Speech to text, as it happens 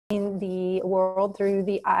the world through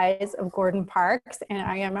the eyes of Gordon Parks, and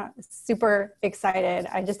I am super excited.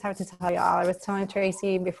 I just have to tell y'all, I was telling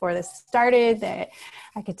Tracy before this started that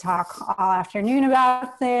I could talk all afternoon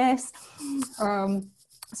about this.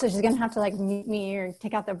 So she's gonna have to like meet me or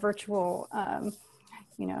take out the virtual,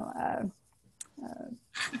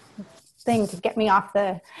 thing to get me off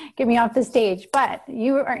the stage. But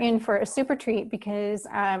you are in for a super treat because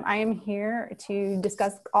I am here to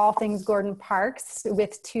discuss all things Gordon Parks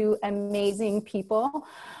with two amazing people.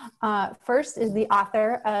 First is the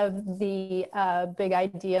author of the Big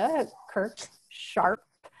Idea, Kirk Sharp,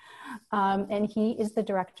 and he is the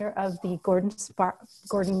director of the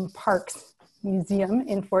Gordon Parks Museum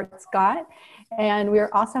in Fort Scott. And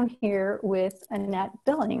we're also here with Annette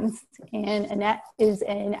Billings. And Annette is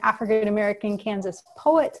an African-American Kansas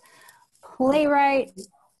poet, playwright,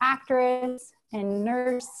 actress, and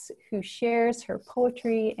nurse who shares her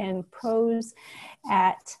poetry and prose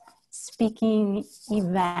at speaking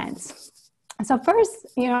events. So first,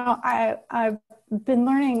 I've been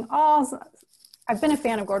learning I've been a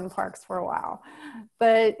fan of Gordon Parks for a while,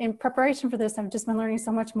 but in preparation for this, I've just been learning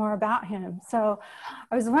so much more about him. So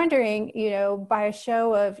I was wondering, by a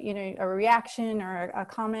show of, a reaction or a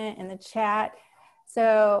comment in the chat.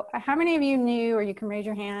 So how many of you knew, or you can raise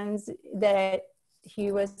your hands, that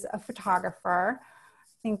he was a photographer?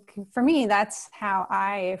 I think for me, that's how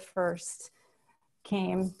I first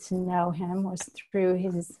came to know him, was through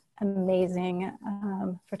his amazing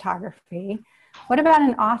photography. What about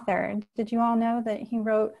an author? Did you all know that he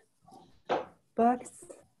wrote books?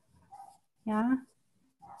 Yeah.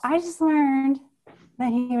 I just learned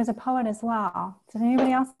that he was a poet as well. Did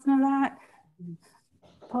anybody else know that?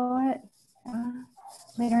 Poet?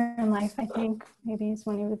 Later in life, I think. Maybe it's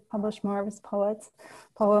when he would publish more of his poems.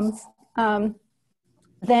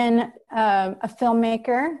 Then a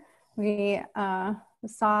filmmaker. We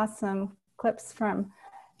saw some clips from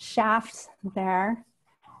Shaft there.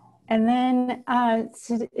 And then,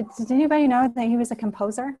 did anybody know that he was a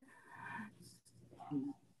composer?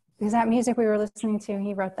 Because that music we were listening to,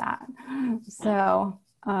 he wrote that. So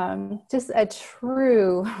just a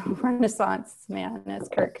true Renaissance man, as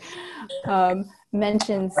Kirk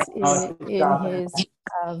mentions in his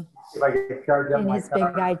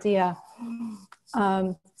Big Idea.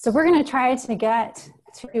 So we're going to try to get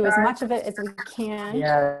to as much of it as we can.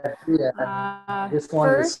 Just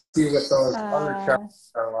wanted first, to see what those other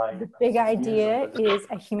charts are like. The Big Idea is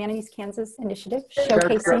a Humanities Kansas initiative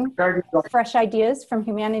showcasing fresh ideas from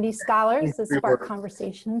humanities scholars that spark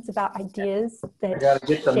conversations about ideas that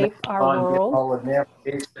shape our world.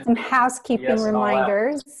 Some housekeeping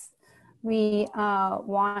reminders. We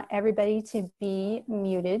want everybody to be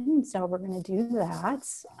muted, so we're going to do that.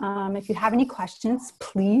 If you have any questions,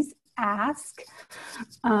 please ask.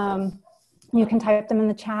 You can type them in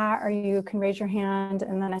the chat, or you can raise your hand,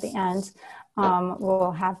 and then at the end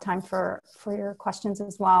we'll have time for your questions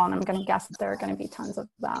as well, and I'm going to guess that there are going to be tons of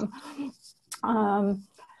them.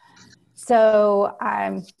 So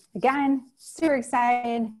I'm again super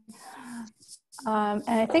excited, and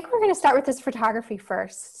I think we're going to start with this photography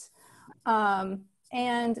first. And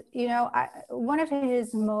one of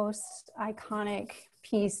his most iconic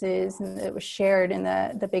pieces, and it was shared in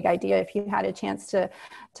the Big Idea, if you had a chance to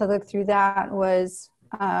look through that, was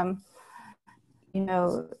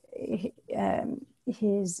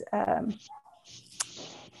his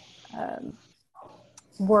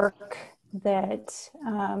work that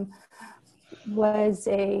was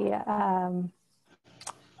a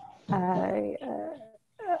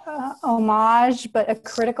homage, but a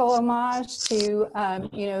critical homage to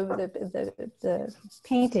the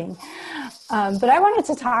painting. But I wanted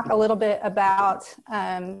to talk a little bit about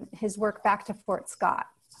his work back to Fort Scott.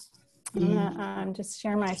 I'm gonna just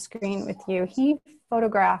share my screen with you. He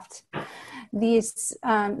photographed these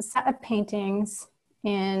set of paintings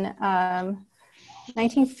in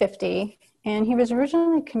 1950, and he was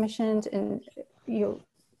originally commissioned, and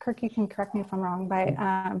Kirk, you can correct me if I'm wrong,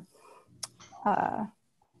 by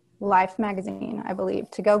Life magazine, I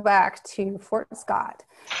believe, to go back to Fort Scott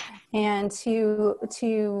and to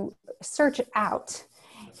search out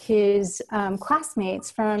his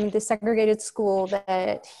classmates from the segregated school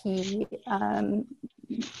that he,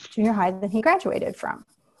 junior high, that he graduated from.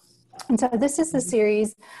 And so this is the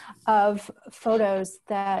series of photos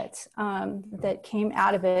that that came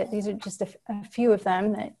out of it. These are just a few of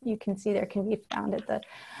them that you can see there, can be found at the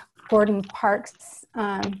Gordon Parks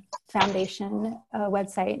Foundation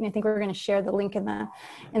website, and I think we're going to share the link in the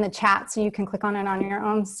chat, so you can click on it on your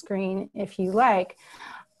own screen if you like.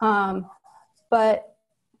 But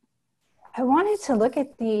I wanted to look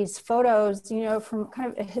at these photos, you know, from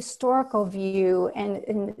kind of a historical view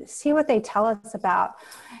and see what they tell us about,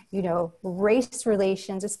 you know, race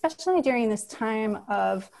relations, especially during this time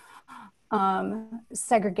of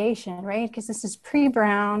segregation, right? Because this is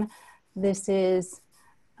pre-Brown, this is,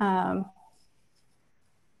 you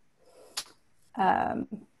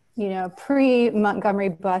know, pre-Montgomery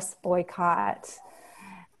bus boycott.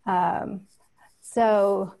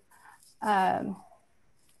 So,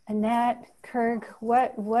 Annette, Kirk,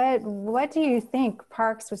 what do you think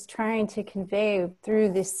Parks was trying to convey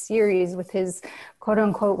through this series with his quote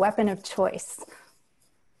unquote weapon of choice?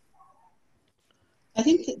 I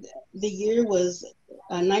think the year was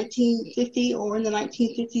 1950, or in the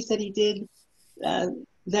 1950s that he did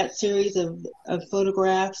that series of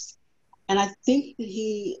photographs. And I think that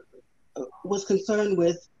he was concerned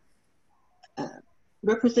with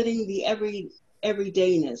representing the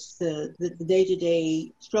everydayness, the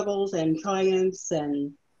day-to-day struggles and triumphs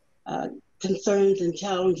and concerns and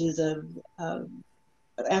challenges of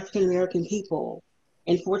African-American people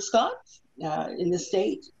in Fort Scott, in the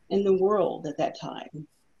state, in the world at that time.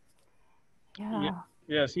 Yeah.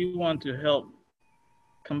 Yes, he wanted to help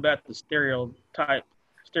combat the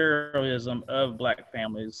stereoism of Black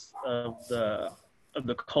families, of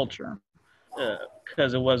the culture,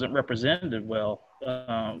 because it wasn't represented well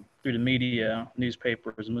through the media,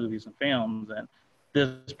 newspapers, movies, and films. And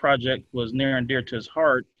this project was near and dear to his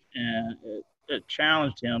heart, and it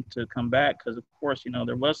challenged him to come back because, of course, you know,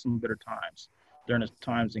 there was some bitter times during his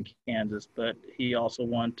times in Kansas, but he also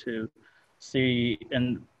wanted to see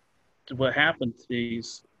and what happened to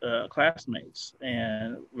these classmates,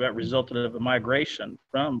 and that resulted in a migration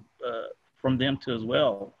from them to as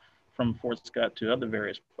well, from Fort Scott to other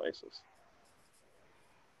various places.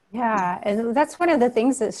 Yeah, and that's one of the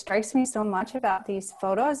things that strikes me so much about these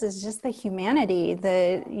photos is just the humanity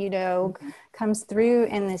that, you know, comes through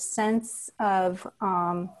in this sense of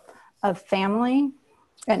family.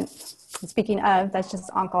 And speaking of, that's just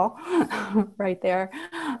Uncle right there.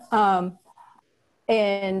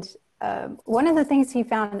 One of the things he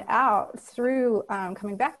found out through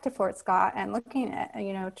coming back to Fort Scott and looking at,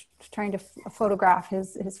 you know, trying to photograph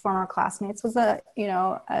his former classmates was that, you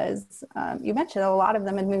know, as you mentioned, a lot of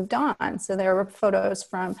them had moved on. So there were photos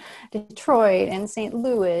from Detroit and St.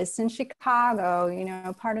 Louis and Chicago, you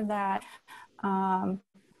know, part of that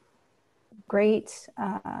great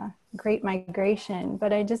migration.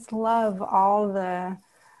 But I just love all the,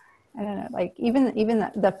 I don't know, like even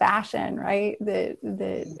the fashion, right? That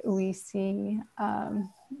we see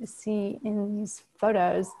in these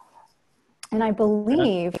photos, and I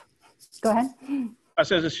believe. Go ahead. I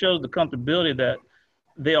says it shows the comfortability that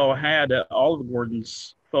they all had. All of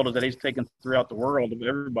Gordon's photos that he's taken throughout the world of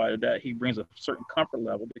everybody, that he brings a certain comfort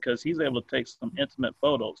level because he's able to take some intimate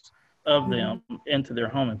photos of them into their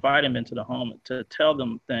home, invite them into the home to tell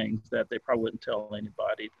them things that they probably wouldn't tell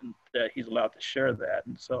anybody, and that he's allowed to share that.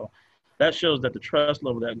 And so that shows that the trust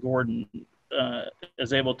level that Gordon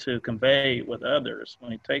is able to convey with others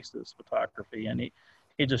when he takes this photography, and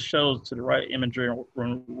he just shows to the right imagery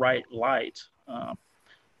and right light.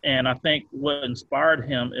 And I think what inspired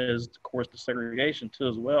him is, of course, the segregation too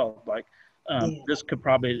as well. Like this could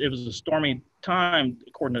probably, it was a stormy time,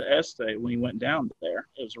 according to the essay, when he went down there.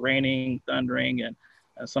 It was raining, thundering, and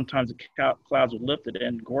sometimes the clouds were lifted.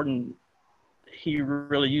 And Gordon, he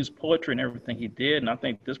really used poetry in everything he did. And I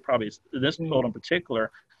think this photo in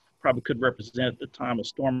particular probably could represent the time a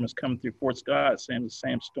storm is coming through Fort Scott, saying the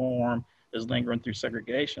same storm is lingering through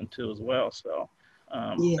segregation too as well. So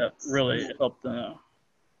that really helped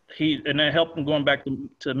and it helped him going back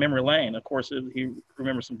to memory lane. Of course, he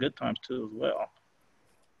remembers some good times too as well.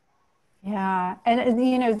 Yeah, and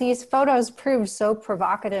you know, these photos proved so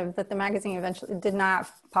provocative that the magazine eventually did not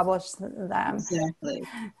publish them. Exactly.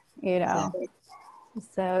 You know,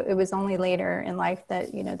 so it was only later in life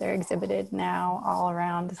that, you know, they're exhibited now all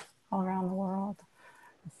around the world.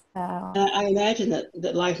 So I imagine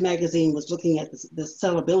that Life magazine was looking at the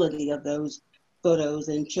sellability of those photos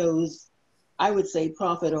and chose, I would say,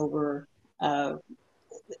 profit over the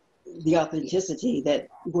authenticity that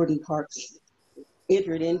Gordon Parks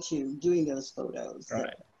entered into doing those photos.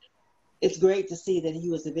 Right. It's great to see that he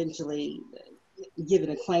was eventually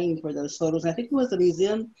given acclaim for those photos. I think it was a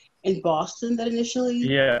museum in Boston that initially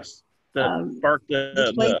sparked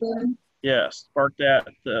sparked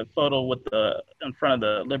the photo with in front of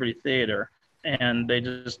the Liberty Theater, and they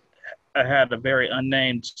just had a very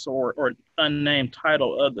unnamed or unnamed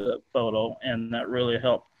title of the photo, and that really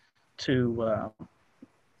helped to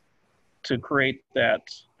to create that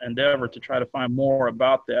endeavor to try to find more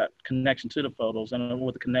about that connection to the photos and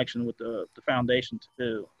with the connection with the foundation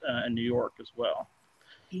too in New York as well.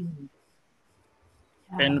 Mm-hmm.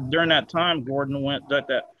 Yeah. And during that time, Gordon went,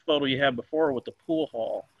 that photo you had before with the pool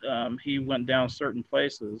hall, he went down certain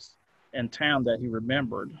places in town that he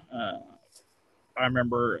remembered. I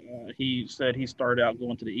remember he said he started out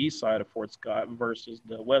going to the east side of Fort Scott versus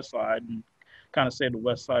the west side, and kind of saved the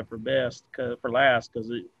west side for last,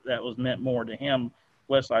 because that was meant more to him,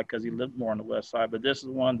 west side, because he lived more on the west side. But this is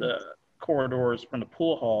one of the corridors from the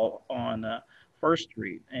pool hall on First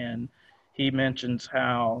Street, and he mentions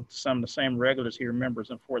how some of the same regulars he remembers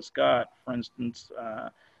in Fort Scott, for instance,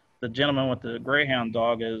 the gentleman with the greyhound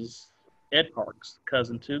dog is Ed Parks,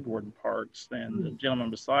 cousin to Gordon Parks, and the gentleman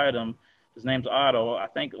beside him, his name's Otto. I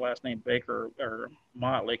think the last name Baker or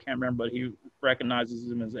Motley, can't remember, but he recognizes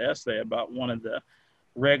him in his essay about one of the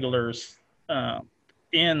regulars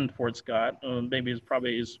in Fort Scott. Maybe it's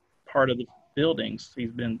probably is part of the buildings.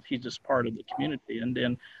 He's just part of the community. And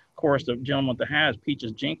then, of course, the gentleman with the hat is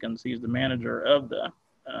Peaches Jenkins. He's the manager of the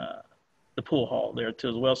pool hall there too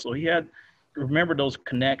as well. So he had remembered those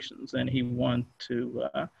connections, and he wanted to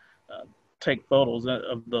take photos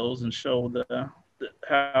of those and show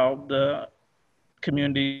how the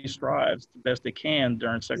community strives the best they can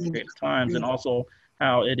during segregated times, and also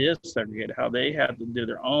how it is segregated, how they had to do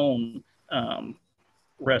their own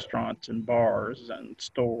restaurants and bars and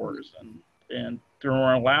stores, and they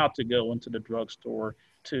weren't allowed to go into the drugstore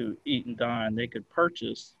to eat and dine. They could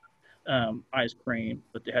purchase ice cream,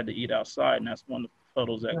 but they had to eat outside, and that's one of the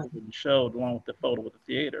photos that showed, along with the photo with the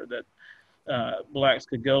theater, that blacks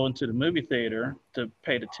could go into the movie theater to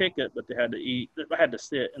pay the ticket, but they had to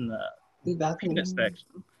sit in the peanut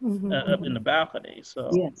section up in the balcony. So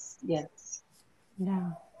yes.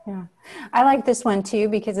 Yeah. I like this one too,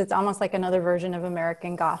 because it's almost like another version of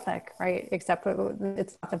American Gothic, right? Except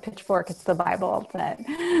it's not the pitchfork, it's the Bible that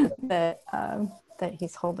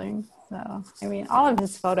he's holding. So, I mean, all of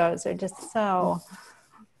his photos are just so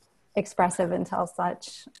expressive and tell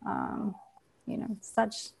such,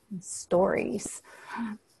 such stories.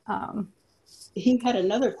 He had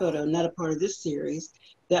another photo, not a part of this series,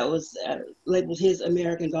 that was labeled his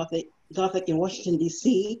American Gothic in Washington,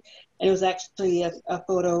 D.C. And it was actually a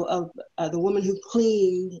photo of the woman who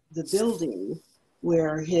cleaned the building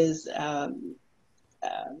where his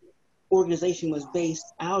organization was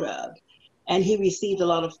based out of. And he received a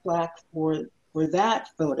lot of flack for that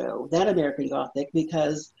photo, that American Gothic,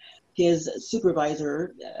 because his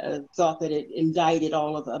supervisor thought that it indicted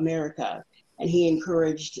all of America. And he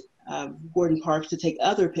encouraged Gordon Parks to take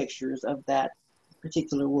other pictures of that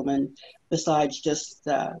particular woman besides just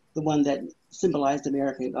the one that symbolized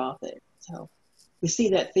American Gothic. So we see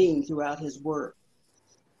that theme throughout his work.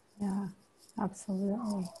 Yeah,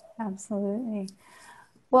 absolutely.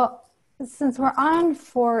 Well, since we're on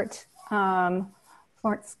Fort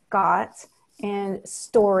Scott and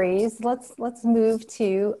stories, let's move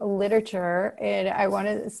to literature. And I want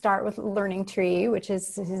to start with Learning Tree, which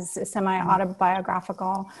is his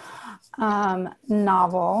semi-autobiographical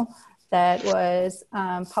novel that was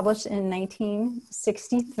published in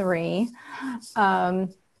 1963.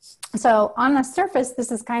 So on the surface,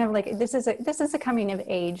 this is kind of like, this is a coming of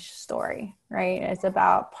age story, right? It's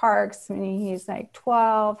about Parks. I mean, he's like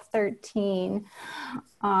 12, 13.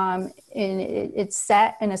 And it's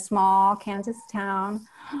set in a small Kansas town.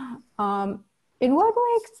 In what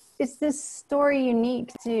way is this story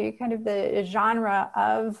unique to kind of the genre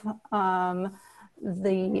of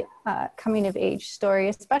the coming of age story,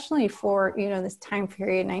 especially for, this time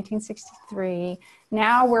period, 1963.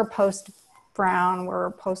 Now we're post-Brown,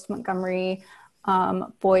 we're post-Montgomery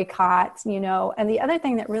boycott, and the other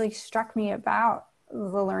thing that really struck me about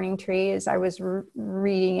The Learning Tree as I was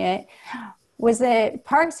reading it was that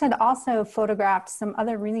Parks had also photographed some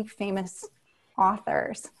other really famous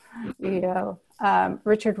authors,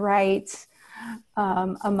 Richard Wright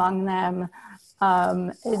among them.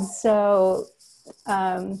 And so,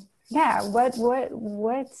 how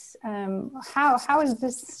is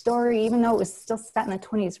this story, even though it was still set in the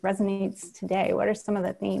 20s, resonates today? What are some of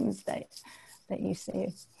the themes that you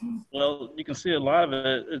see? Well, you can see a lot of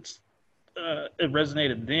it. It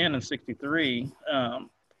resonated then in '63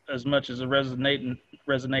 as much as it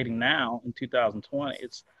resonating now in 2020.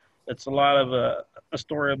 It's a lot of a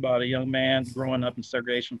story about a young man growing up in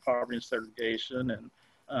segregation, poverty, and segregation, and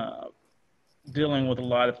dealing with a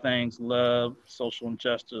lot of things: love, social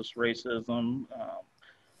injustice, racism,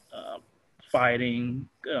 fighting,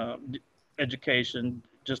 education,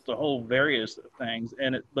 just a whole various things.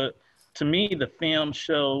 But to me, the film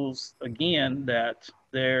shows again that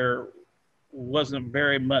there wasn't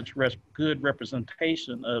very much good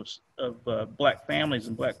representation of Black families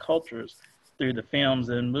and Black cultures through the films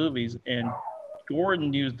and movies. And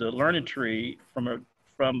Gordon used the learning tree from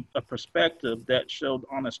a perspective that showed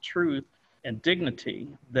honest truth and dignity,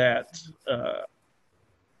 that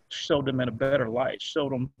showed them in a better light,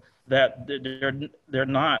 showed them that they're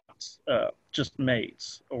not just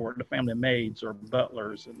maids or the family maids or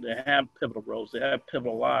butlers, and they have pivotal roles, they have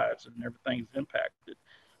pivotal lives, and everything's impacted.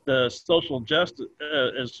 The social justice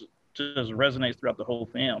just resonates throughout the whole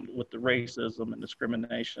film with the racism and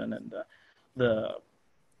discrimination and the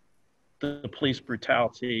police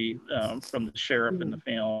brutality from the sheriff in the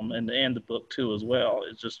film and the book too as well.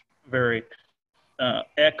 It's just very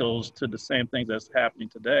echoes to the same things that's happening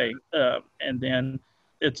today. And then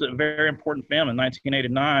it's a very important film. In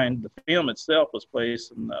 1989, the film itself was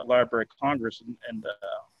placed in the Library of Congress and the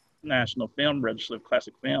National Film Register of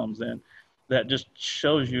Classic Films. And that just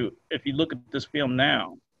shows you, if you look at this film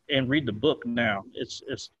now and read the book now, it's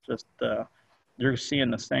just, you're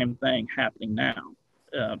seeing the same thing happening now,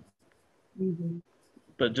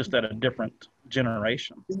 but just at a different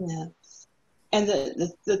generation. Yeah. And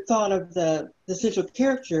the thought of the central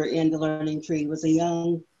character in The Learning Tree was a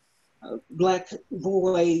young Black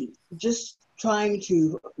boy just trying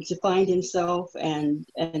to find himself and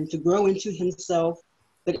to grow into himself.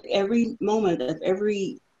 But every moment of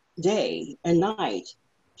every day and night,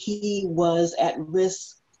 he was at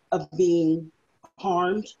risk of being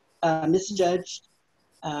harmed, misjudged,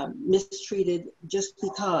 mistreated just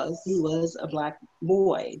because he was a Black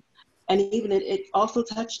boy. And even it also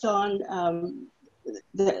touched on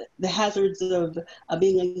the hazards of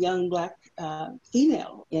being a young Black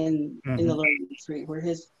female in The Learning Tree, where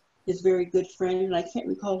his very good friend, and I can't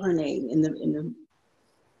recall her name in the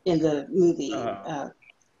movie.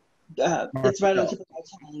 It's right on the tip of my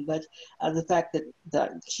tongue, but the fact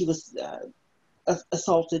that she was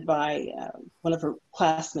assaulted by one of her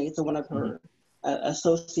classmates or one of her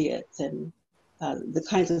associates, and the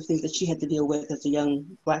kinds of things that she had to deal with as a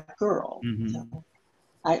young Black girl. So,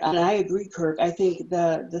 I agree, Kirk. I think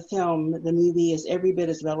the movie is every bit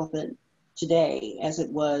as relevant today as it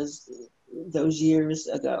was those years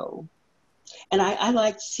ago. And I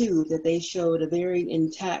liked too that they showed a very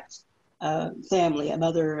intact family, a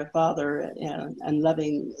mother, a father, and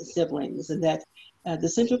loving siblings, and that the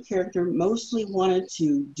central character mostly wanted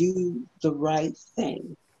to do the right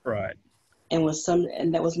thing. Right. And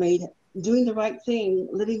that was made, doing the right thing,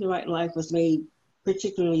 living the right life was made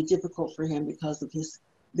particularly difficult for him because of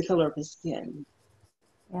the color of his skin.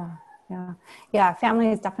 Yeah. Family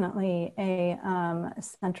is definitely a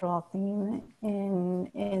central theme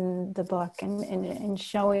in the book, and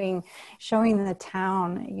showing the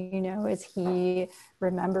town, as he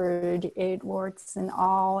remembered it, warts and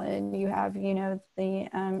all. And you have, the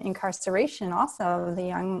incarceration also of the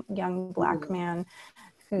young Black man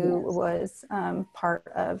who was part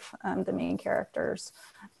of the main character's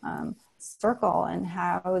circle, and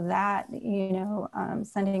how that,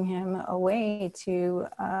 sending him away to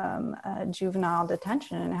juvenile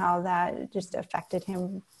detention, and how that just affected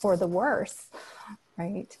him for the worse,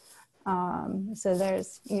 right? So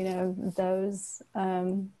there's, those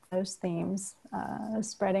themes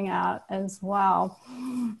spreading out as well.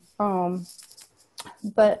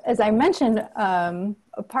 But as I mentioned,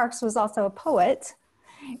 Parks was also a poet.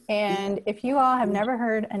 And if you all have never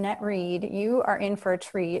heard Annette read, you are in for a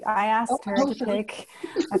treat. I asked her to pick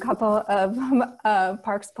a couple of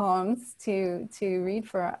Parks poems to read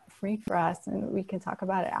for us, and we can talk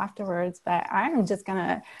about it afterwards. But I'm just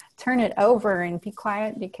gonna turn it over and be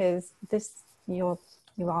quiet, because you'll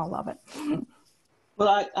all love it.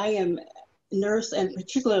 Well, I am nurse and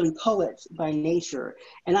particularly poet by nature,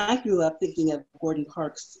 and I grew up thinking of Gordon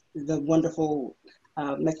Parks, the wonderful,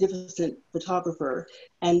 magnificent photographer,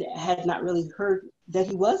 and had not really heard that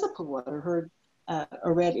he was a poet or heard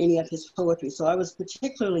or read any of his poetry. So I was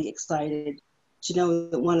particularly excited to know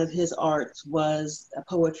that one of his arts was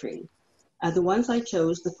poetry. The ones I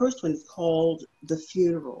chose, the first one is called The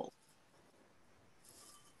Funeral.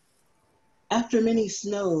 After many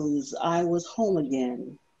snows, I was home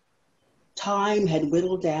again. Time had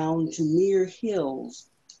whittled down to mere hills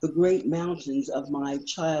the great mountains of my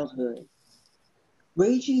childhood.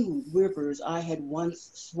 Raging rivers I had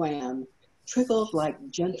once swam trickled like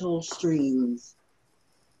gentle streams,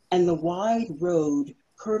 and the wide road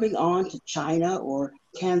curving on to China or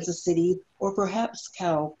Kansas City or perhaps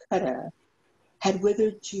Calcutta had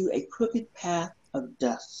withered to a crooked path of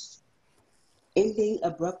dust, ending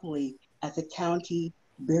abruptly at the county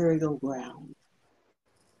burial ground.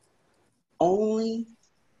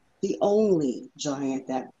 The only giant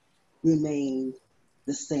that remained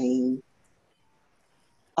the same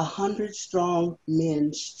 100 strong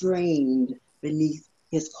men strained beneath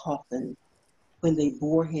his coffin when they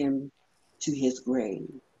bore him to his grave.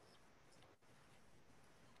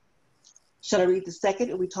 Shall I read the second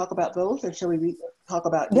and we talk about both, or shall we talk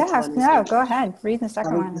about each one? No, go ahead. Read the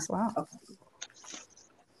second one as well. Okay.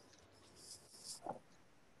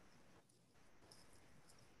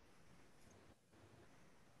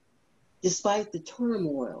 Despite the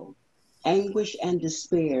turmoil, anguish, and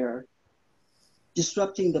despair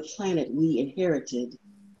disrupting the planet we inherited,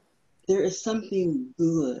 there is something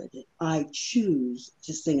good I choose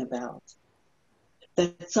to sing about.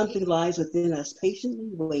 That something lies within us, patiently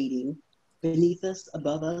waiting, beneath us,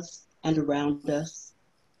 above us, and around us.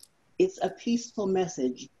 It's a peaceful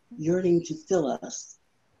message yearning to fill us,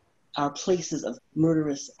 our places of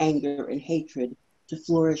murderous anger and hatred to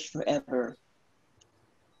flourish forever.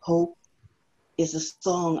 Hope is a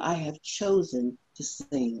song I have chosen to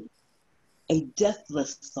sing, a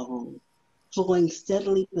deathless song flowing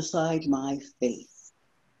steadily beside my faith.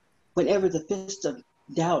 Whenever the fist of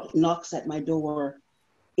doubt knocks at my door,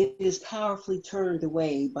 it is powerfully turned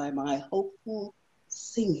away by my hopeful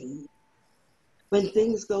singing. When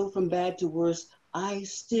things go from bad to worse, I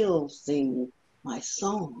still sing my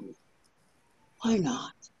song. Why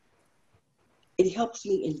not? It helps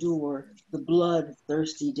me endure the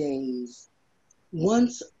bloodthirsty days.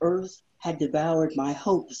 Once earth had devoured my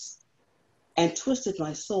hopes and twisted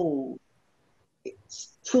my soul,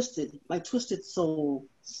 my twisted soul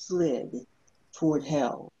slid toward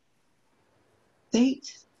hell.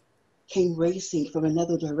 Fate came racing from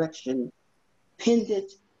another direction. Pinned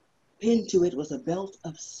to it was a belt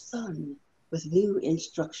of sun with new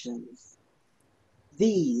instructions.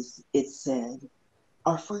 These, it said,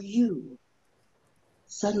 are for you.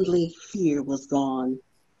 Suddenly fear was gone.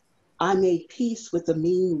 I made peace with the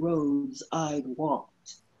mean roads I'd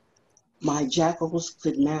walked. My jackals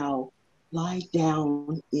could now lie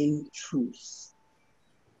down in truce.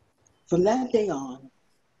 From that day on,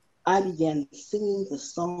 I began singing the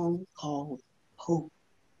song called Hope.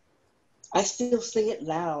 I still sing it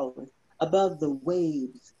loud above the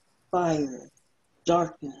waves, fire,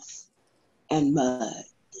 darkness, and mud.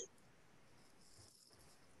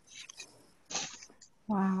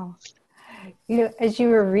 Wow. You know, as you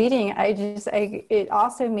were reading, it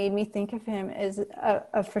also made me think of him as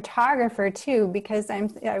a photographer too, because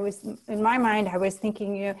I was in my mind, I was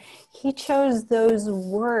thinking, you know, he chose those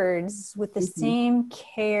words with the same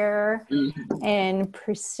care and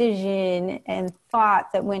precision and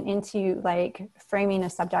thought that went into like framing a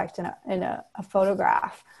subject in a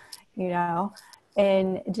photograph, you know.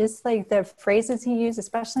 And just like the phrases he used,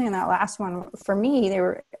 especially in that last one, for me, they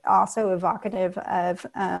were also evocative of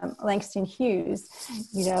Langston Hughes,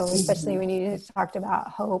 you know, especially when you talked about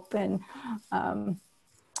hope and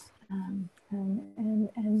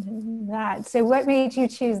that. So what made you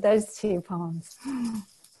choose those two poems?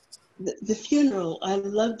 The funeral, I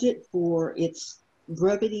loved it for its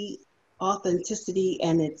brevity, authenticity,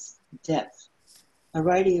 and its depth.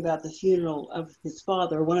 Writing about the funeral of his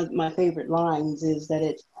father, one of my favorite lines is that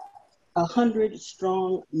it's 100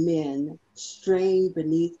 strong men strained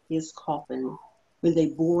beneath his coffin when they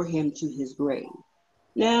bore him to his grave.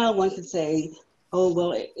 Now one could say, oh,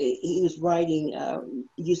 well, he was writing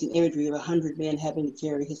using imagery of 100 men having to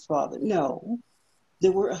carry his father. No,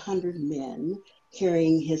 there were 100 men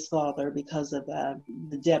carrying his father because of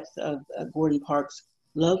the depth of Gordon Parks'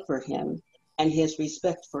 love for him and his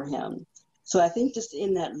respect for him. So I think just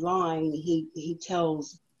in that line, he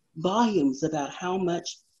tells volumes about how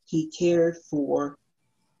much he cared for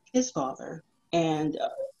his father and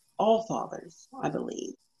all fathers, I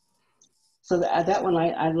believe. So that one,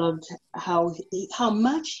 I loved how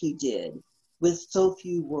much he did with so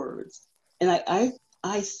few words. And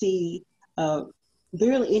I see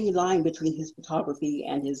barely any line between his photography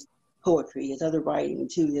and his poetry, his other writing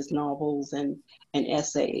too, his novels and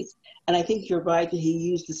essays. And I think you're right that he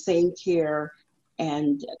used the same care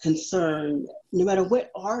and concern, no matter what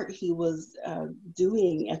art he was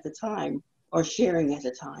doing at the time or sharing at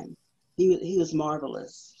the time. He was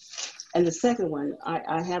marvelous. And the second one,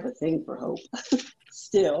 I have a thing for hope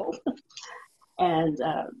still. And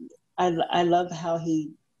I love how he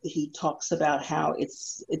talks about how it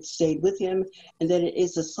stayed with him and that it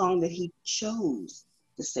is a song that he chose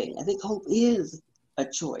to sing. I think hope is a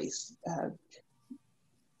choice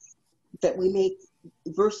that we make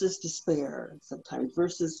versus despair sometimes,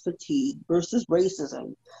 versus fatigue, versus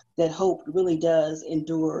racism, that hope really does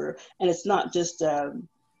endure. And it's not just a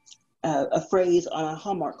phrase on a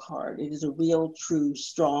Hallmark card. It is a real, true,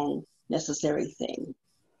 strong, necessary thing.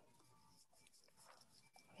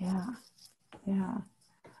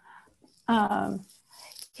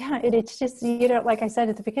 yeah, it's just, you know, like I said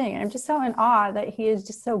at the beginning, I'm just so in awe that he is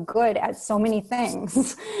just so good at so many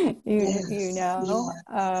things. You know,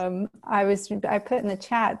 I put in the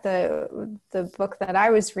chat the book that I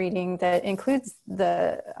was reading that includes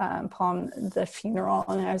the poem, The Funeral.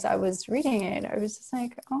 And as I was reading it, I was just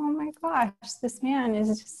like, oh my gosh, this man is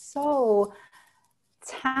just so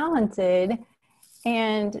talented.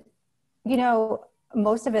 And, you know,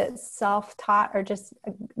 most of it self-taught or just,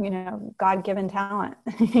 you know, God-given talent.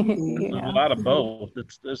 You know? A lot of both.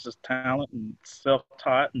 It's just talent and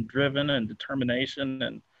self-taught and driven and determination.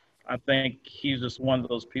 And I think he's just one of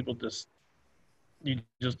those people you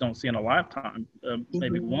just don't see in a lifetime,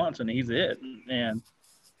 maybe once, and he's it. And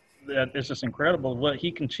that it's just incredible what he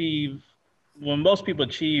can achieve. When most people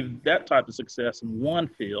achieve that type of success in one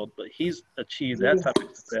field, but he's achieved that type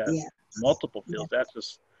of success in multiple fields. That's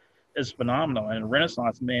just is phenomenal. And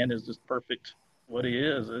Renaissance man is just perfect. What he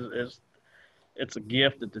is it's a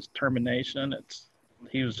gift, it's determination.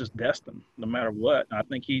 He was just destined no matter what. And I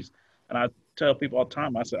think and I tell people all the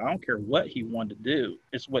time, I said, I don't care what he wanted to do.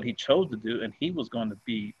 It's what he chose to do, and he was going to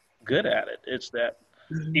be good at it. It's that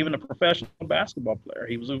even a professional basketball player,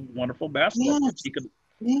 he was a wonderful basketball player.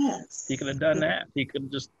 He could have done that. He could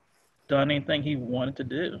have just done anything he wanted to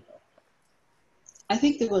do. I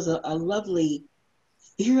think there was a lovely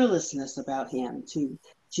fearlessness about him to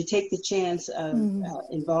take the chance of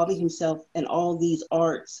involving himself in all these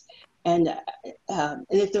arts, and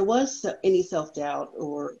if there was any self-doubt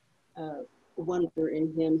or wonder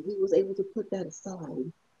in him, he was able to put that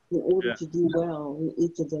aside in order to do well in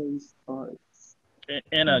each of those arts.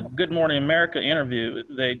 In a Good Morning America interview,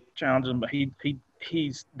 they challenged him, but he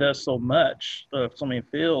does so much of so many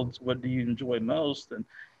fields. What do you enjoy most?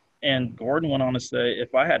 And Gordon went on to say,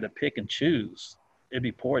 if I had to pick and choose, it'd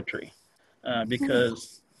be poetry,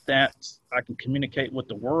 because I can communicate with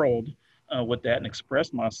the world with that and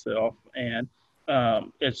express myself. And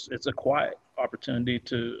it's a quiet opportunity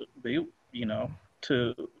to be, you know,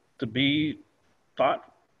 to be thought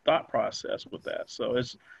process with that. So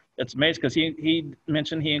it's amazing because he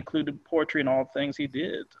mentioned he included poetry in all things he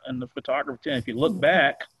did, and the photography. And if you look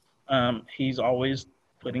back, he's always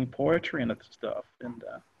putting poetry into stuff, and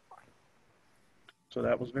so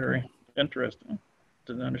that was very interesting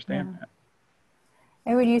to understand that.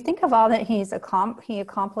 And when you think of all that he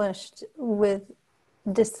accomplished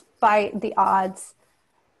despite the odds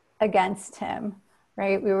against him,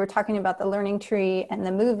 right? We were talking about The Learning Tree and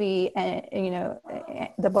the movie, and you know,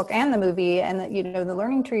 the book and the movie, and you know, The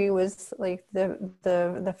Learning Tree was like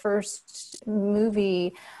the first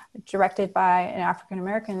movie directed by an African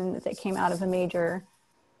American that came out of a major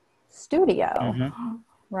studio.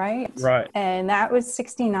 Right. And that was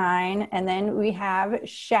 1969. And then we have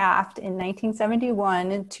Shaft in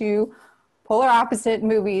 1971, two polar opposite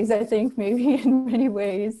movies, I think, maybe in many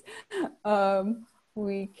ways.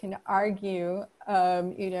 We can argue,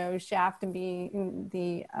 you know, Shaft being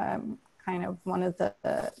the kind of one of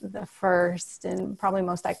the first and probably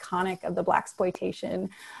most iconic of the blaxploitation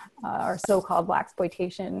or so-called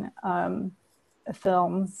blaxploitation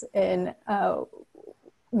films. And,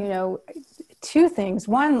 you know, two things.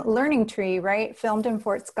 One, Learning Tree, right? Filmed in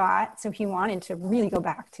Fort Scott. So he wanted to really go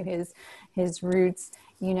back to his roots,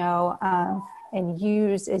 you know, and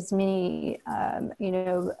use as many, you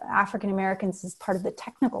know, African Americans as part of the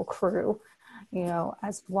technical crew, you know,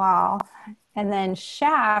 as well. And then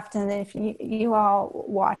Shaft, and then if you all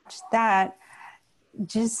watch that,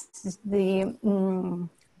 just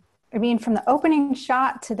I mean, from the opening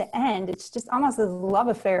shot to the end, it's just almost a love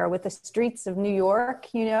affair with the streets of New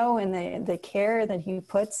York, you know, and the care that he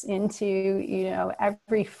puts into, you know,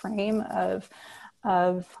 every frame of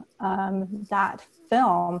that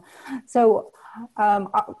film. So I'll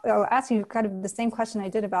ask you kind of the same question I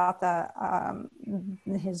did about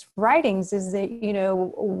his writings, is that, you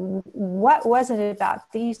know, what was it about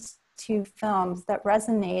these two films that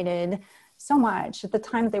resonated so much at the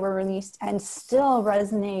time that they were released and still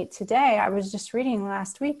resonate today? I was just reading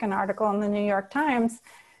last week an article in the New York Times,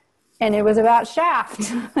 and it was about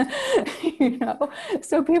Shaft. You know,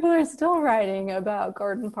 so people are still writing about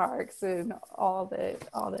Gordon Parks and all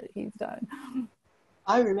that he's done.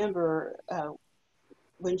 I remember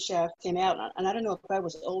when Shaft came out, and I don't know if I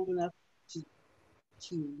was old enough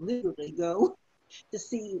to literally go to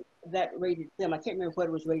see that rated film. I can't remember what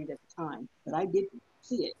it was rated at the time, but I did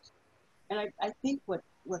see it. And I think what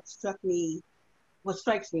strikes me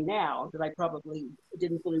now that I probably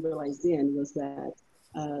didn't fully realize then was that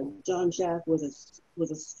John Shaft was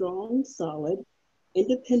a strong, solid,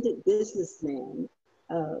 independent businessman.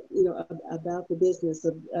 You know, about the business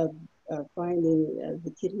of finding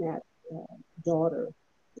the kidnapped daughter,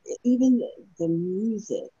 even the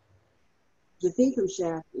music, the theme from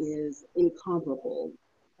Shaft is incomparable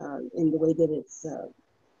in the way that it's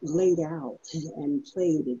laid out and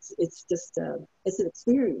played. It's just it's an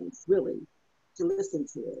experience, really, to listen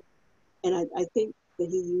to it. And I think that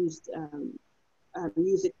he used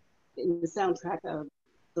music in the soundtrack of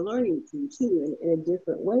The Learning Tree too, in a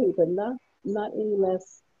different way, but not any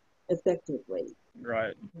less effectively.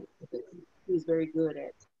 Right. He was very good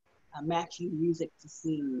at matching music to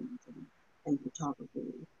scenes and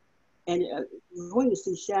photography. And going to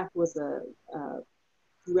see Shaft was a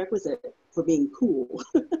prerequisite for being cool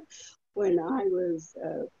when I was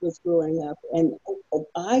growing up, and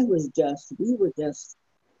we were just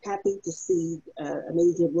happy to see a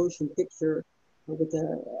major motion picture with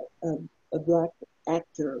a black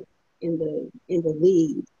actor in the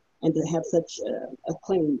lead, and to have such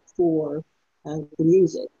acclaim for the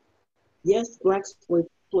music. Yes, black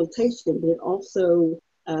exploitation, but it also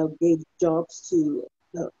gave jobs to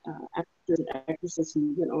actors and actresses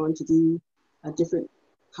who went on to do different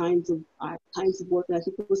kinds of work. And I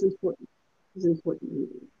think it was important. It was an important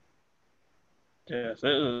movie. Yes,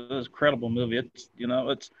 it was a credible movie. It's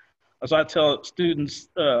as I tell students,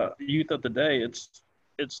 youth of the day, it's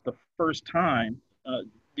the first time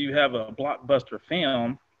you have a blockbuster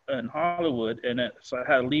film in Hollywood, and it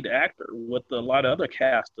had a lead actor with a lot of other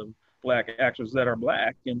cast of black actors that are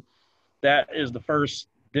black, and that is the first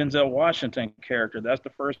Denzel Washington character. That's the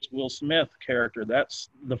first Will Smith character. That's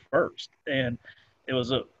the first, and it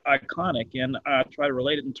was iconic. And I try to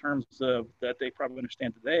relate it in terms of that they probably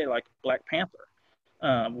understand today, like Black Panther.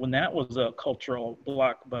 When that was a cultural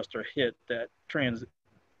blockbuster hit that transcribed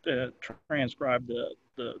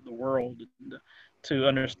the world to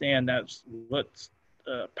understand that's what's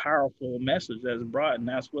a powerful message that's brought, and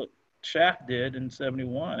that's what Shaft did in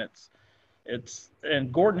 '71.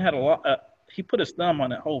 And Gordon had a lot. He put his thumb on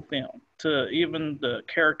that whole film, to even the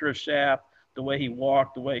character of Shaft, the way he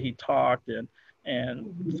walked, the way he talked, and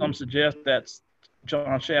some suggest that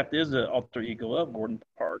John Shaft is the alter ego of Gordon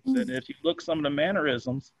Parks. And if you look some of the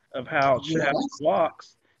mannerisms of how Shaft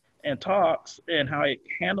walks and talks and how he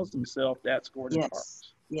handles himself, that's Gordon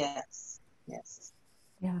Parks. Yes.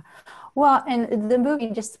 Yeah. Well, and the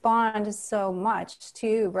movie just spawned so much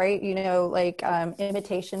too, right? Like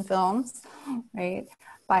imitation films, right,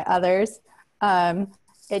 by others. And,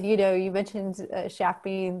 you mentioned Shaft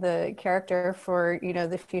being the character for,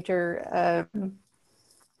 the future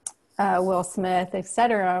Will Smith, et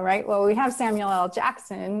cetera, right? Well, we have Samuel L.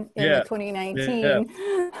 Jackson in the 2019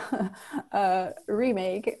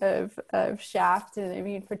 remake of Shaft. And I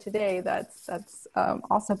mean, for today, that's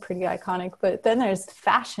also pretty iconic. But then there's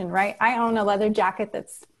fashion, right? I own a leather jacket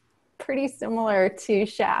that's pretty similar to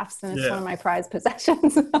Shaft's, and it's one of my prized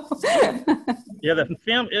possessions. Yeah, the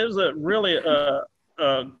film is really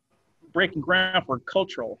breaking ground for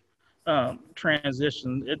cultural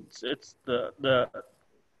transition. It's the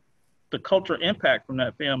cultural impact from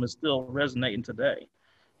that film is still resonating today,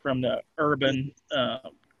 from the urban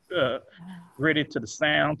gritty to the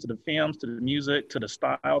sound, to the films, to the music, to the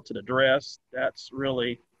style, to the dress. That's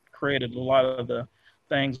really created a lot of the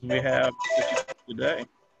things we have today.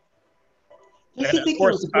 And of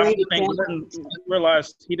course, I think Gordon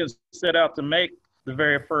realized he didn't set out to make the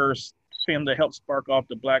very first film that helped spark off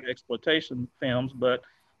the black exploitation films, but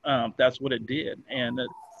that's what it did. And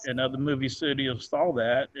other movie studios saw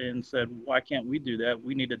that and said, why can't we do that?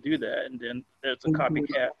 We need to do that. And then it's a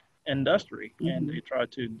copycat industry, and they tried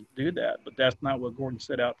to do that, but that's not what Gordon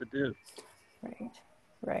set out to do.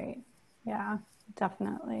 Right. Yeah,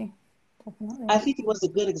 definitely. I think it was a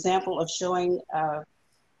good example of showing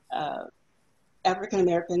African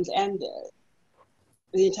Americans and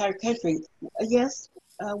the entire country, yes,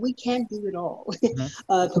 we can do it all.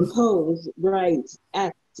 Compose, write,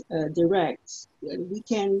 act, direct. We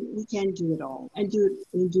can do it all and do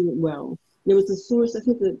it well. There was a source. I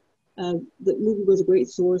think that the movie was a great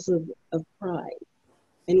source of pride,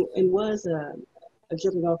 and was a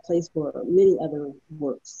jumping off place for many other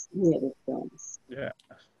works, many other films. Yeah,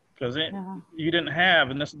 because you didn't have,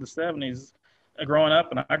 and this is the '70s. Growing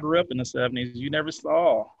up, and I grew up in the '70s, you never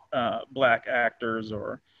saw black actors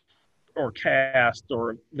or cast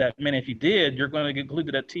or that many. If you did, you're going to get glued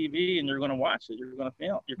to that TV and you're going to watch it. You're going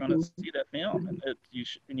to see that film,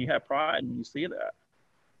 and you have pride and you see that.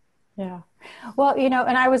 Yeah. Well,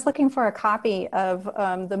 and I was looking for a copy of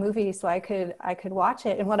the movie so I could watch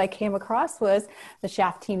it. And what I came across was the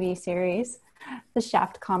Shaft TV series, the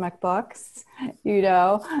Shaft comic books,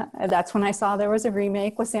 that's when I saw there was a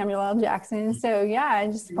remake with Samuel L. Jackson. So yeah, I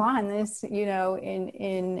just spawned this,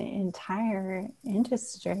 in entire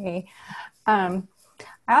industry.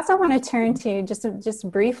 I also want to turn to just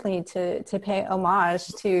briefly to pay homage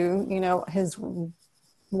to, you know, his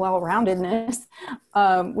well-roundedness.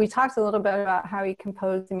 We talked a little bit about how he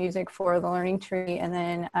composed the music for The Learning Tree and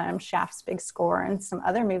then Shaft's Big Score and some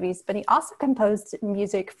other movies, but he also composed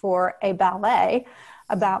music for a ballet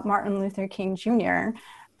about Martin Luther King Jr.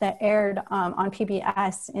 that aired on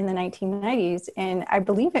PBS in the 1990s. And I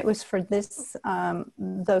believe it was for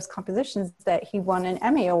those compositions that he won an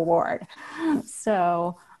Emmy Award.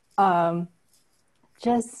 So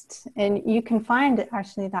and you can find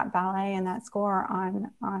actually that ballet and that score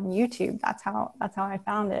on YouTube. That's how I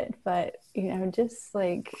found it. But, you know, just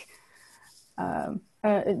like, know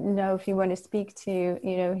if you want to speak to,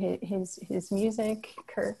 you know, his music,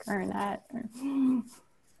 Kirk or Annette.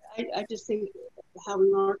 I just think how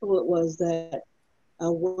remarkable it was that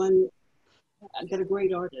that a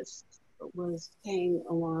great artist was paying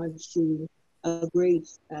homage to a great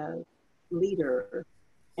leader,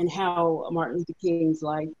 and how Martin Luther King's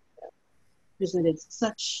life presented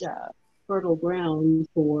such fertile ground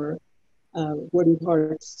for Gordon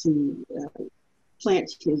Parks to plant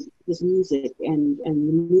his music and the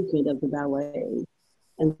movement of the ballet.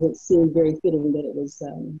 And it seemed very fitting that it was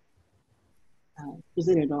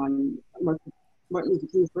presented on Martin Luther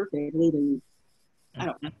King's birthday, I believe in, I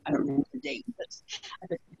don't remember the date, but I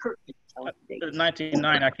bet Kirk could tell the date.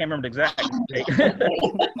 1909, I can't remember the exact date.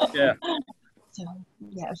 Yeah. So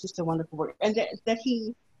yeah, it was just a wonderful work, and that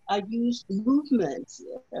he used movement.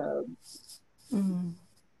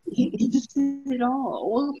 He just did it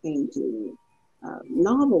all painting,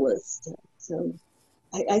 novelist. So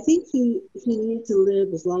I think he needed to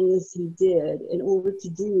live as long as he did in order to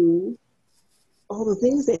do all the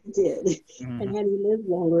things that he did. Mm-hmm. And had he lived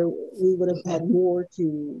longer, we would have had more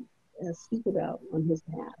to speak about on his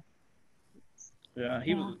path. Yeah,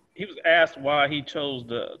 he was asked why he chose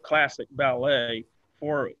the classic ballet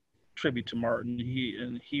for tribute to Martin.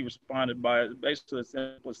 He responded by basically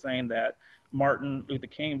simply saying that Martin Luther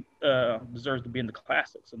King deserves to be in the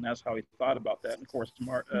classics, and that's how he thought about that. And of course,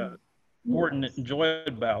 Gordon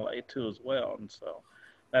enjoyed ballet too as well, and so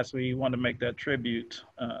that's why he wanted to make that tribute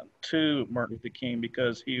to Martin Luther King,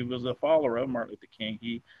 because he was a follower of Martin Luther King.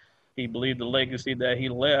 He believed the legacy that he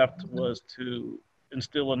left was to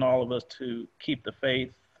instill in all of us to keep the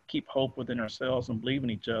faith, keep hope within ourselves, and believe in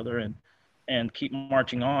each other, and keep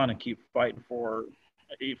marching on and keep fighting for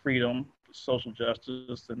freedom, social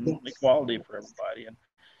justice, and equality for everybody. And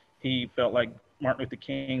he felt like Martin Luther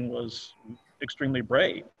King was extremely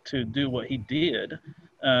brave to do what he did,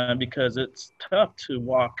 because it's tough to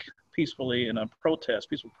walk peacefully in a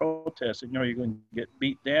peaceful protest, and you know you're going to get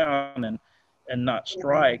beat down and not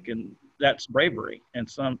strike, and that's bravery. And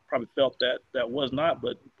some probably felt that was not,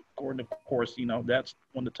 but Gordon, of course, you know, that's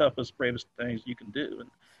one of the toughest, bravest things you can do. And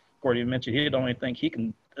Gordon mentioned he don't even think he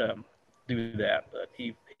can do that, but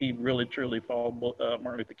he really truly followed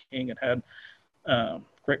Martin Luther King and had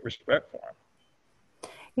great respect for him.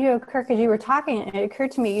 You know, Kirk, as you were talking, it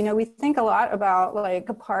occurred to me, you know, we think a lot about like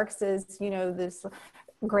Parks as, you know, this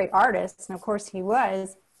great artist, and of course he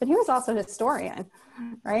was, but he was also a historian,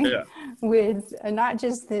 right? Yeah. With not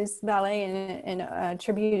just this ballet and a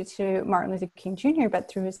tribute to Martin Luther King Jr., but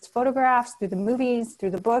through his photographs, through the movies,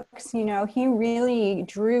 through the books, you know, he really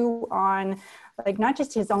drew on like not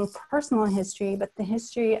just his own personal history, but the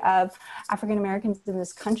history of African Americans in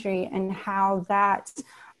this country and how that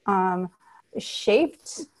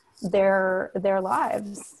shaped their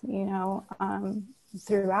lives, you know,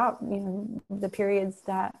 throughout, you know, the periods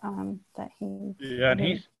that he. Yeah, and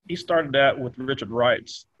he started that with Richard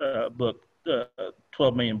Wright's book,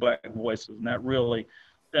 12 Million Black Voices, and that really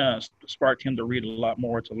sparked him to read a lot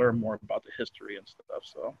more, to learn more about the history and stuff.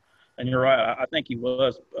 So, and you're right, I think he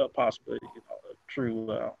was possibly, you know, a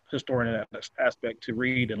true historian in that aspect, to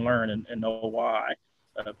read and learn and know why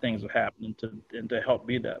things have happened, and to help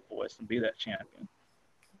be that voice and be that champion.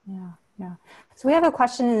 Yeah. So we have a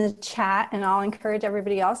question in the chat, and I'll encourage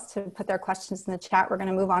everybody else to put their questions in the chat. We're going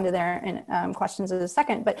to move on to their questions in a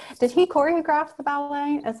second. But did he choreograph the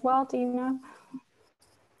ballet as well? Do you know?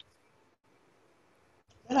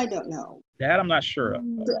 That I don't know. That I'm not sure of.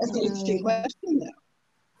 That's an interesting question,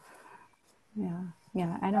 though.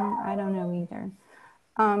 Yeah. I don't know either.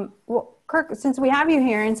 Well, Kirk, since we have you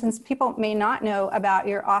here, and since people may not know about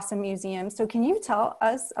your awesome museum, so can you tell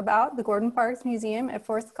us about the Gordon Parks Museum at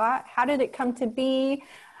Fort Scott? How did it come to be?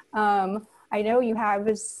 I know you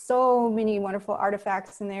have so many wonderful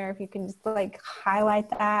artifacts in there. If you can just like highlight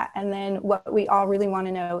that. And then what we all really want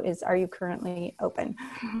to know is, are you currently open?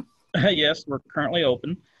 Yes, we're currently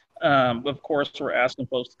open. Of course, we're asking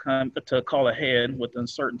folks to call ahead with the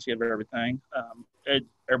uncertainty of everything.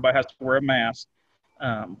 Everybody has to wear a mask.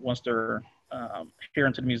 once they're here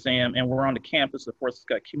into the museum. And we're on the campus of Fort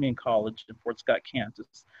Scott Community College in Fort Scott,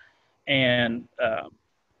 Kansas. And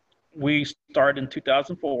we started in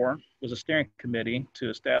 2004 with a steering committee to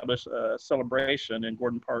establish a celebration in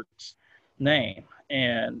Gordon Park's name.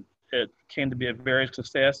 And it came to be a very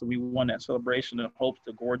success, and we won that celebration in hopes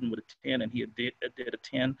that Gordon would attend, and he did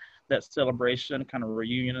attend that celebration, kind of a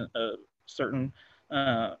reunion of certain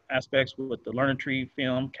aspects with the Learning Tree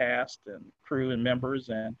film cast and crew and members,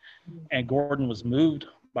 and Gordon was moved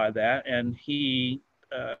by that, and he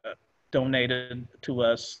donated to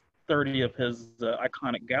us 30 of his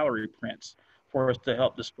iconic gallery prints for us to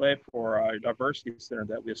help display for our diversity center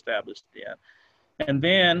that we established then. And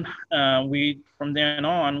then from then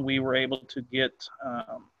on, we were able to get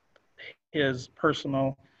his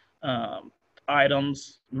personal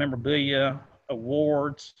items, memorabilia,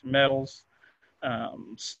 awards, medals,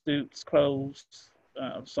 suits, clothes,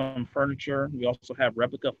 some furniture. We also have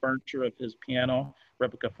replica furniture of his piano,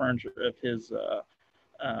 replica furniture of his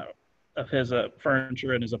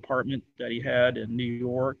furniture in his apartment that he had in New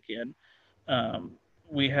York. And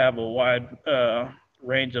we have a wide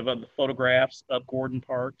range of other photographs of Gordon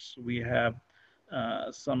Parks. We have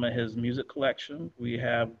some of his music collection. We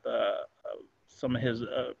have some of his,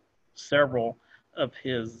 several of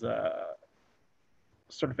his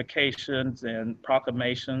certifications and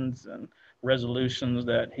proclamations and resolutions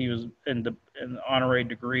that he was in honorary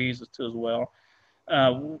degrees to as well.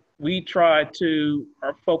 We try to,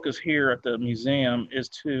 our focus here at the museum is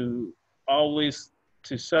to always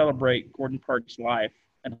to celebrate Gordon Park's life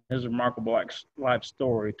and his remarkable life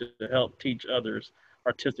story to help teach others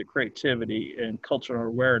artistic creativity and cultural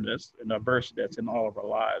awareness and diversity that's in all of our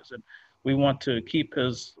lives. And we want to keep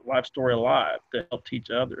his life story alive to help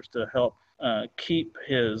teach others, to help keep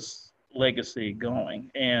his legacy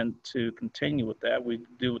going, and to continue with that. We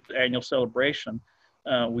do with the annual celebration.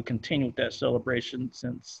 We continue with that celebration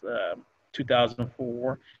since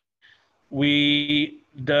 2004. We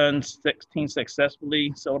done 16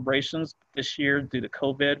 successfully celebrations this year. Due to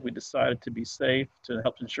COVID, we decided to be safe, to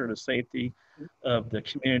help ensure the safety of the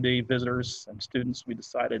community, visitors, and students. We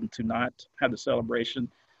decided to not have the celebration.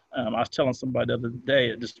 I was telling somebody the other day,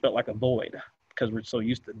 it just felt like a void because we're so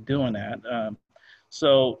used to doing that.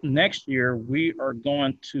 So next year, we are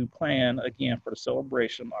going to plan again for the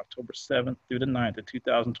celebration, October 7th through the 9th of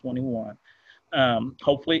 2021.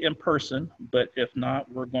 Hopefully in person, but if not,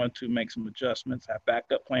 we're going to make some adjustments, have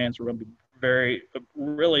backup plans. We're going to be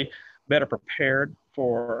really better prepared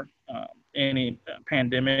for any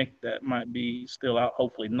pandemic that might be still out.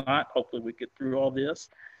 Hopefully not. Hopefully we get through all this.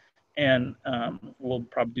 And we'll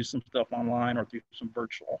probably do some stuff online or through some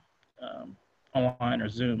virtual, online or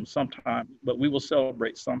Zoom sometime, but we will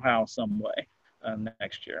celebrate somehow, some way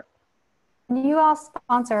next year. You all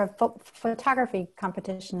sponsor a photography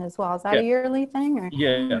competition as well. Is that a yearly thing? Or?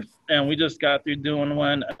 Yeah, and we just got through doing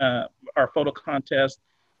one, our photo contest.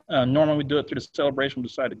 Normally we do it through the celebration. We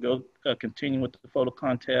decided to go continue with the photo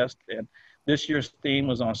contest. And this year's theme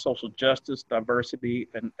was on social justice, diversity,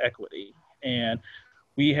 and equity. And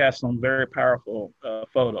we had some very powerful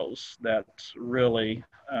photos that really,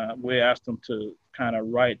 we asked them to kind of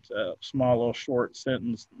write a small little short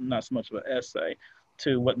sentence, not so much of an essay,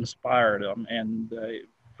 to what inspired them, and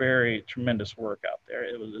very tremendous work out there.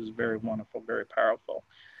 It was very wonderful, very powerful.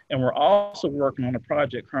 And we're also working on a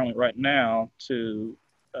project currently right now to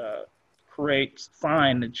create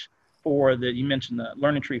signage for you mentioned the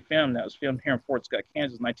Learning Tree film that was filmed here in Fort Scott,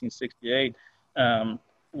 Kansas, 1968.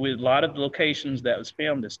 With a lot of the locations that was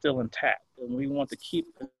filmed is still intact. And we want to keep,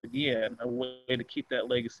 again, a way to keep that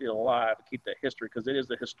legacy alive, to keep that history, because it is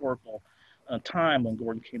a historical time when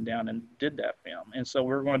Gordon came down and did that film. And so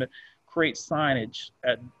we're going to create signage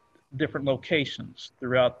at different locations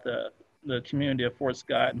throughout the community of Fort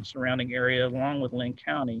Scott and surrounding area, along with Lynn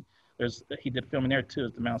County. He did filming there too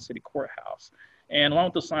at the Mound City Courthouse. And along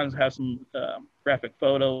with the signs have some graphic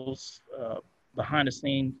photos, behind the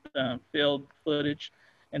scene field footage.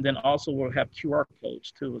 And then also we'll have QR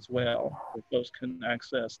codes too as well, where folks can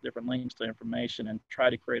access different links to information and try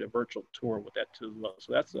to create a virtual tour with that too as well.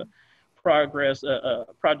 So that's a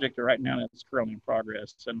project right now that's currently in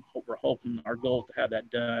progress, and we're hoping, our goal is to have that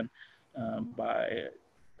done by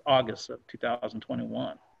August of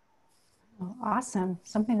 2021. Oh, awesome.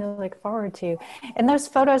 Something to look forward to. And those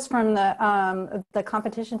photos from the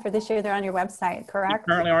competition for this year, they're on your website, correct?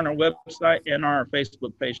 They're currently on our website and our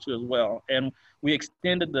Facebook page too as well. And we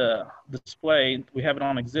extended the display. We have it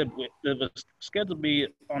on exhibit. It was scheduled to be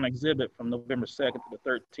on exhibit from November 2nd to the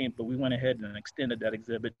 13th, but we went ahead and extended that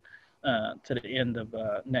exhibit to the end of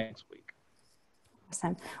next week.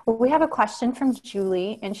 Awesome. Well, we have a question from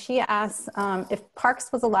Julie, and she asks, if Parks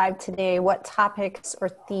was alive today, what topics or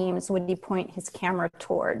themes would he point his camera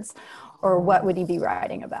towards, or what would he be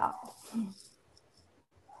writing about?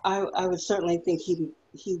 I would certainly think he'd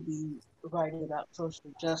be writing about social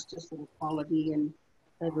justice and equality and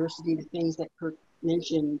diversity, the things that Kirk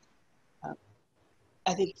mentioned.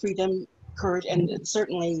 I think freedom, courage, and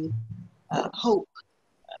certainly hope,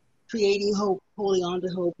 creating hope, holding on to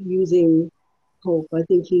hope, using hope. I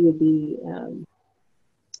think he would be,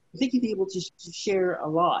 I think he'd be able to share a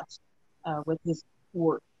lot with his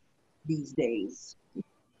work these days.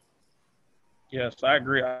 Yes, I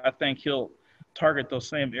agree. I think he'll target those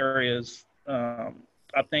same areas.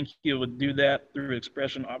 I think he would do that through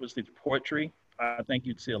expression, obviously through poetry. I think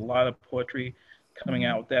you'd see a lot of poetry coming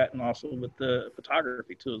out with that, and also with the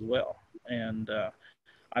photography too as well. And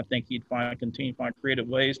I think he'd continue to find creative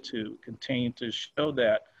ways to continue to show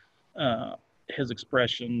that his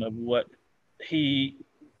expression of what he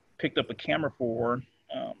picked up a camera for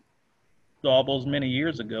all those many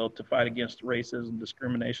years ago to fight against racism,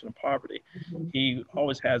 discrimination, and poverty. Mm-hmm. He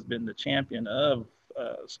always has been the champion of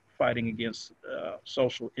fighting against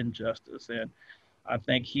social injustice. And I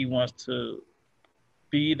think he wants to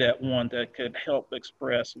be that one that could help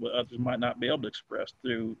express what others might not be able to express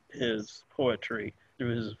through his poetry,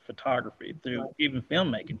 through his photography, through even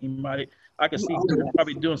filmmaking. I could see him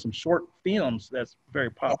probably doing some short films that's very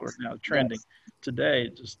popular now, trending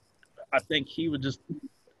today. I think he would just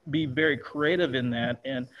be very creative in that,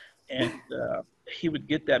 and he would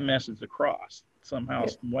get that message across somehow,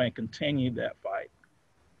 some way, and continue that fight.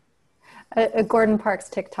 A Gordon Parks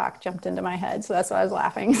TikTok jumped into my head, so that's why I was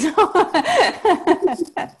laughing. So.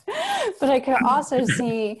 But I could also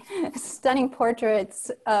see stunning portraits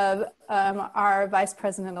of our vice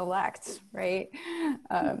president-elect, right?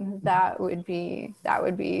 That would be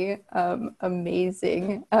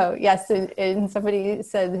amazing. Oh yes, and somebody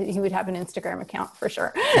said that he would have an Instagram account for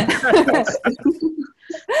sure.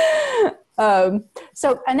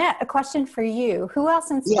 So Annette, a question for you. Who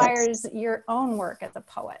else inspires your own work as a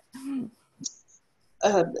poet?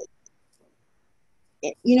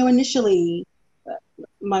 Initially,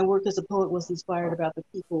 my work as a poet was inspired about the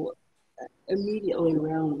people immediately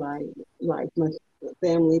around my life, my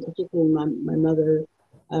family, particularly my mother,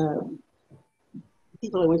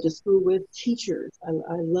 people I went to school with, teachers. I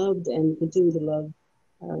loved and continue to love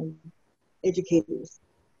educators.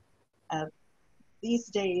 These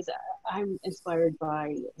days, I'm inspired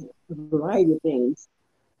by a variety of things.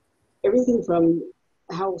 Everything from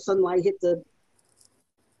how sunlight hits a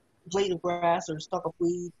blade of grass or stalk of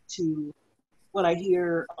weed to what I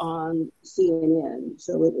hear on CNN.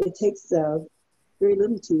 So it takes very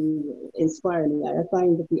little to inspire me. I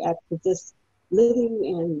find that the act of just living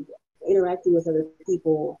and interacting with other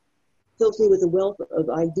people fills me with a wealth of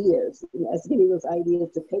ideas. As getting those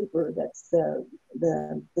ideas to paper, that's the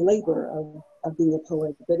labor of being a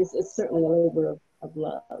poet, but it's certainly a labor of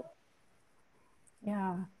love.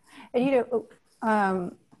 Yeah, and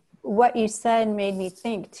what you said made me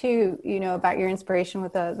think too, about your inspiration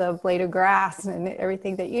with the blade of grass and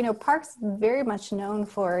everything that, Parks very much known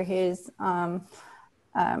for his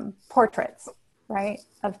portraits, right,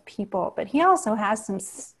 of people, but he also has some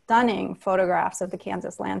stunning photographs of the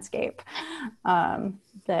Kansas landscape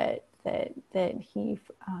that he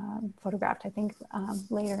photographed, I think,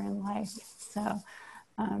 later in life. So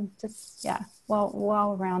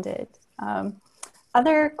well-rounded.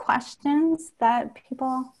 Other questions that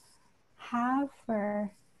people have for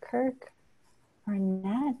Kirk or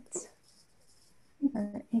Annette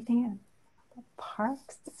or anything about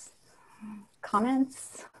Parks?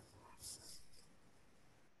 Comments?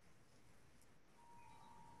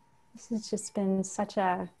 This has just been such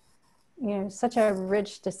a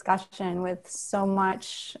rich discussion with so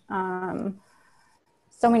much,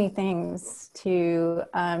 so many things to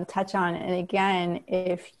touch on. And again,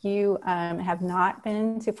 if you have not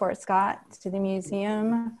been to Fort Scott, to the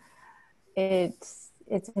museum,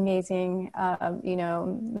 it's amazing.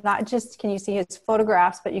 Not just can you see his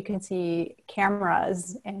photographs, but you can see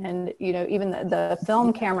cameras and, even the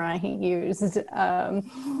film camera he used.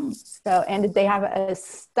 And they have a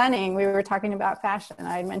stunning, we were talking about fashion.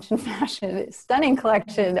 I had mentioned fashion, stunning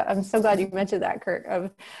collection. I'm so glad you mentioned that, Kirk,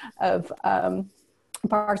 of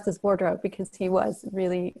Parks' wardrobe, because he was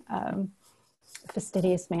really a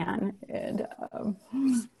fastidious man. And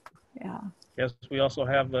Yes, we also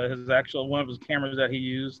have one of his cameras that he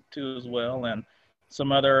used too as well, and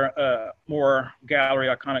some other more gallery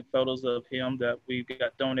iconic photos of him that we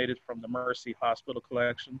got donated from the Mercy Hospital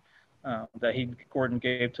collection that Gordon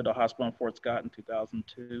gave to the hospital in Fort Scott in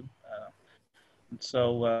 2002.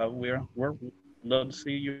 So we're love to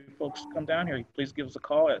see you folks come down here. Please give us a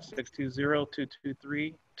call at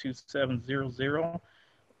 620-223-2700.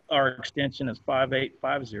 Our extension is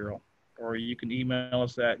 5850. Or you can email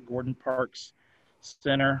us at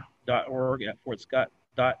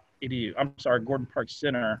gordonparkscenter.org@fortscott.edu. I'm sorry,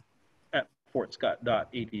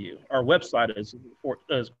 gordonparkscenter@fortscott.edu. Our website is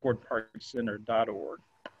gordonparkscenter.org.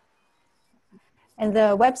 And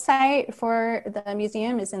the website for the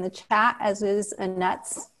museum is in the chat, as is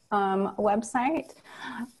Annette's website.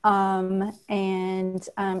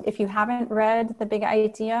 If you haven't read The Big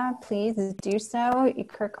Idea, please do so.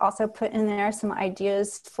 Kirk also put in there some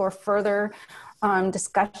ideas for further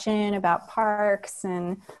discussion about parks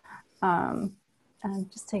and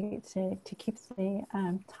just to keep the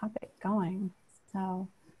topic going. So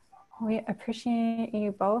we appreciate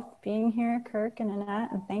you both being here, Kirk and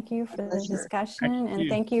Annette, and thank you for the discussion. And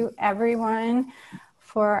thank you everyone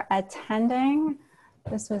for attending.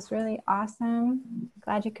 This was really awesome.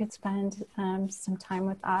 Glad you could spend some time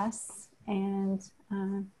with us, and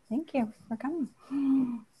thank you for coming.